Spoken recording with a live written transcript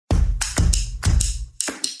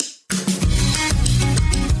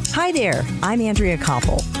Hi there, I'm Andrea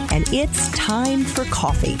Koppel, and it's time for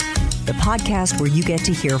coffee, the podcast where you get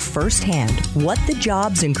to hear firsthand what the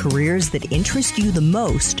jobs and careers that interest you the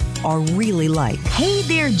most are really like. Hey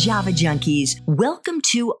there, Java junkies. Welcome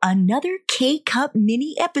to another K-Cup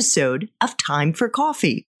mini episode of Time for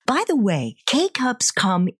Coffee. By the way, K-Cups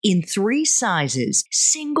come in 3 sizes,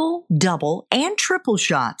 single, double, and triple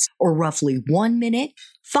shots, or roughly 1 minute,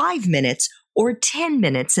 5 minutes, or 10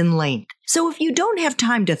 minutes in length. So if you don't have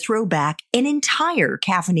time to throw back an entire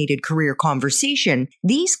caffeinated career conversation,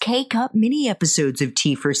 these K-Cup mini episodes of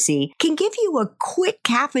T4C can give you a quick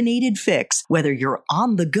caffeinated fix, whether you're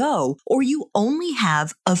on the go or you only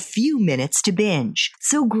have a few minutes to binge.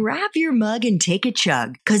 So grab your mug and take a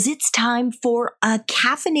chug, because it's time for a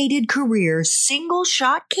caffeinated career single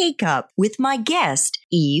shot K-Cup with my guest,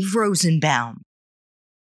 Eve Rosenbaum.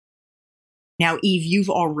 Now, Eve, you've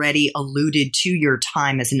already alluded to your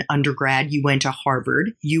time as an undergrad. You went to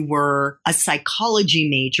Harvard. You were a psychology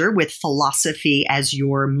major with philosophy as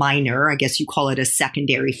your minor. I guess you call it a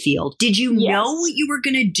secondary field. Did you know what you were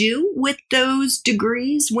going to do with those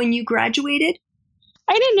degrees when you graduated?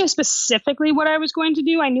 I didn't know specifically what I was going to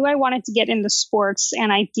do. I knew I wanted to get into sports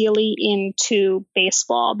and ideally into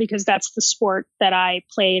baseball because that's the sport that I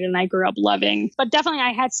played and I grew up loving. But definitely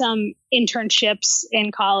I had some internships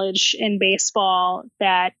in college in baseball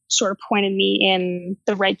that sort of pointed me in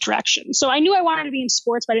the right direction. So I knew I wanted to be in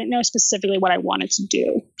sports, but I didn't know specifically what I wanted to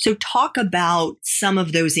do. So talk about some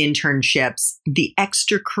of those internships, the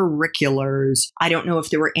extracurriculars. I don't know if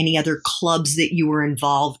there were any other clubs that you were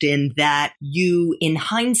involved in that you, in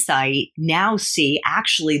hindsight, now see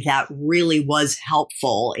actually that really was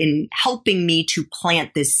helpful in helping me to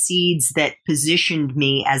plant the seeds that positioned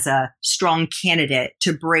me as a strong candidate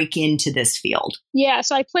to break into this field. Yeah,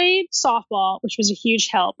 so I played softball, which was a huge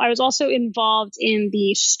help. I was also involved in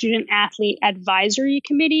the student athlete advisory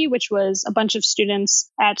committee, which was a bunch of students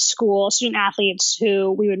at school, student athletes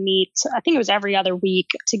who we would meet, I think it was every other week,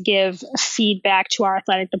 to give feedback to our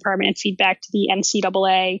athletic department and feedback to the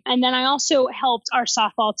NCAA. And then I also helped our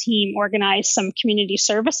softball team organize some community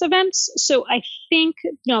service events. So I think,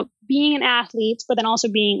 being an athlete, but then also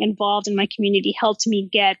being involved in my community helped me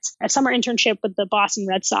get a summer internship with the Boston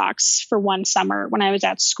Red Sox for one summer when I was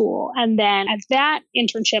at school. And then at that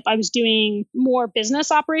internship, I was doing more business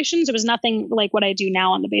operations. It was nothing like what I do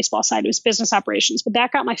now on the baseball side. It was business operations, but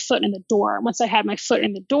that got my foot in the door. Once I had my foot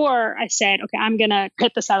in the door, I said, okay, I'm going to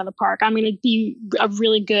hit this out of the park. I'm going to be a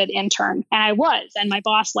really good intern. And I was, and my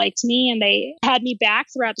boss liked me and they had me back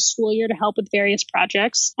throughout the school year to help with various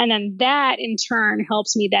projects. And then that in turn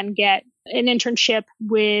helps me then get an internship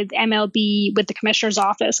with MLB with the commissioner's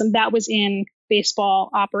office. And that was in baseball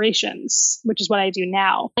operations, which is what I do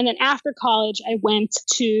now. And then after college, I went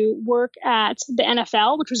to work at the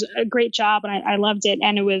NFL, which was a great job and I loved it.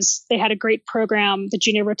 And they had a great program, the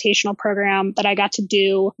junior rotational program that I got to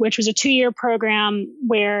do, which was a 2-year program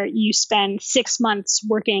where you spend 6 months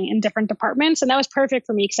working in different departments. And that was perfect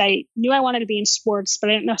for me because I knew I wanted to be in sports, but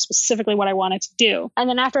I didn't know specifically what I wanted to do. And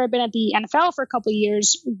then after I'd been at the NFL for a couple of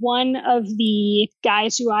years, one of the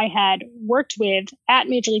guys who I had worked with at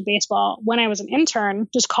Major League Baseball when I was an intern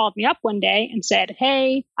just called me up one day and said,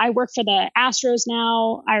 hey, I work for the Astros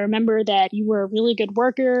now. I remember that you were a really good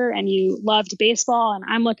worker and you loved baseball and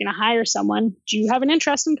I'm looking to hire someone. Do you have an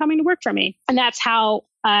interest in coming to work for me? And that's how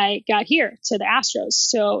I got here to the Astros.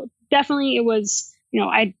 So definitely it was,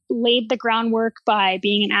 I laid the groundwork by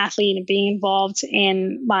being an athlete and being involved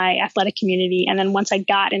in my athletic community. And then once I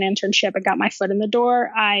got an internship, I got my foot in the door.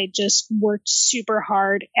 I just worked super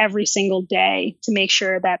hard every single day to make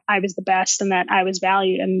sure that I was the best and that I was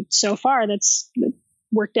valued. And so far, that's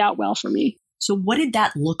worked out well for me. So what did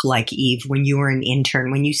that look like, Eve, when you were an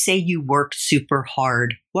intern? When you say you worked super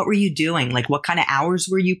hard, what were you doing? Like, what kind of hours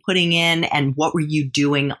were you putting in? And what were you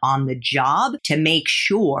doing on the job to make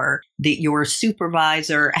sure that your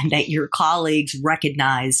supervisor and that your colleagues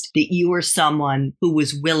recognized that you were someone who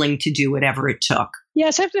was willing to do whatever it took?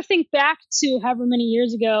 Yeah, so I have to think back to however many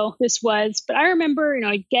years ago this was. But I remember,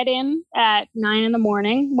 I'd get in at 9 in the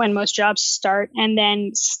morning when most jobs start and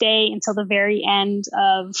then stay until the very end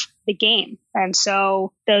of the game. And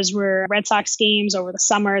so those were Red Sox games over the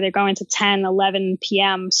summer. They're going to 10, 11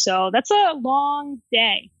 p.m. So that's a long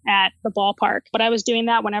day at the ballpark. But I was doing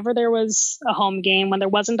that whenever there was a home game. When there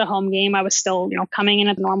wasn't a home game, I was still, coming in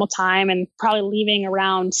at the normal time and probably leaving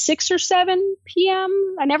around 6 or 7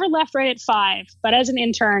 p.m. I never left right at 5. But as an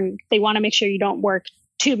intern, they want to make sure you don't work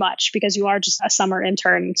too much because you are just a summer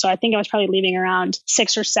intern. So I think I was probably leaving around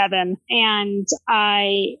 6 or 7. And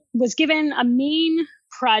I was given a main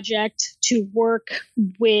project to work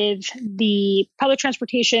with the public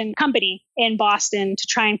transportation company in Boston to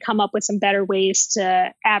try and come up with some better ways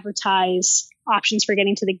to advertise options for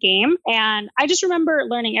getting to the game. And I just remember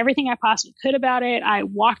learning everything I possibly could about it. I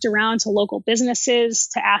walked around to local businesses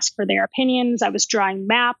to ask for their opinions. I was drawing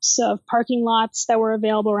maps of parking lots that were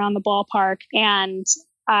available around the ballpark. And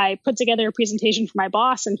I put together a presentation for my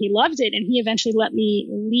boss and he loved it. And he eventually let me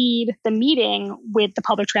lead the meeting with the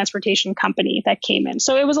public transportation company that came in.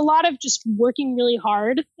 So it was a lot of just working really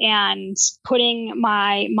hard and putting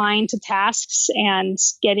my mind to tasks and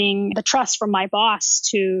getting the trust from my boss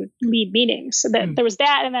to lead meetings. So that there was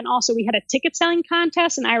that. And then also we had a ticket selling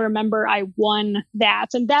contest. And I remember I won that.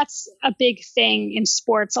 And that's a big thing in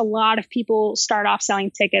sports. A lot of people start off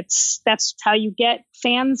selling tickets. That's how you get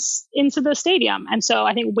fans into the stadium. And so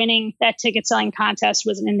I think winning that ticket selling contest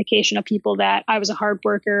was an indication of people that I was a hard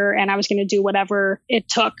worker and I was going to do whatever it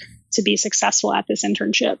took to be successful at this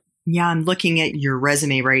internship. Yeah, I'm looking at your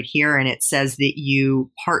resume right here, and it says that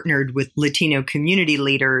you partnered with Latino community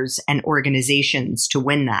leaders and organizations to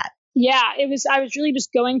win that. Yeah, I was really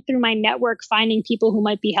just going through my network, finding people who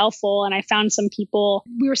might be helpful. And I found some people.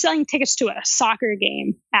 We were selling tickets to a soccer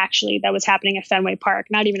game, actually, that was happening at Fenway Park,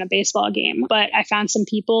 not even a baseball game. But I found some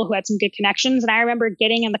people who had some good connections. And I remember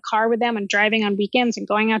getting in the car with them and driving on weekends and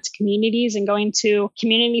going out to communities and going to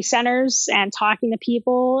community centers and talking to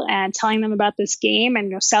people and telling them about this game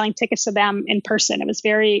and selling tickets to them in person. It was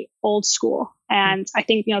very old school. And I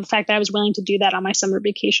think, the fact that I was willing to do that on my summer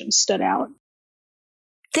vacation stood out.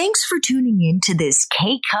 Thanks for tuning in to this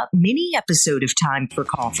K-Cup mini episode of Time for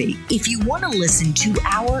Coffee. If you want to listen to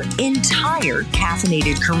our entire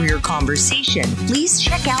caffeinated career conversation, please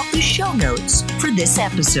check out the show notes for this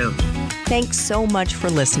episode. Thanks so much for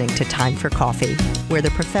listening to Time for Coffee, where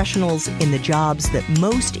the professionals in the jobs that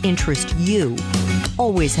most interest you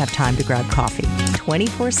always have time to grab coffee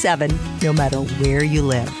 24/7, no matter where you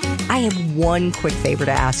live. I have one quick favor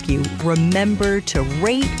to ask you. Remember to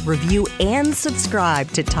rate, review, and subscribe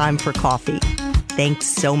to Time for Coffee. Thanks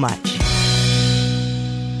so much.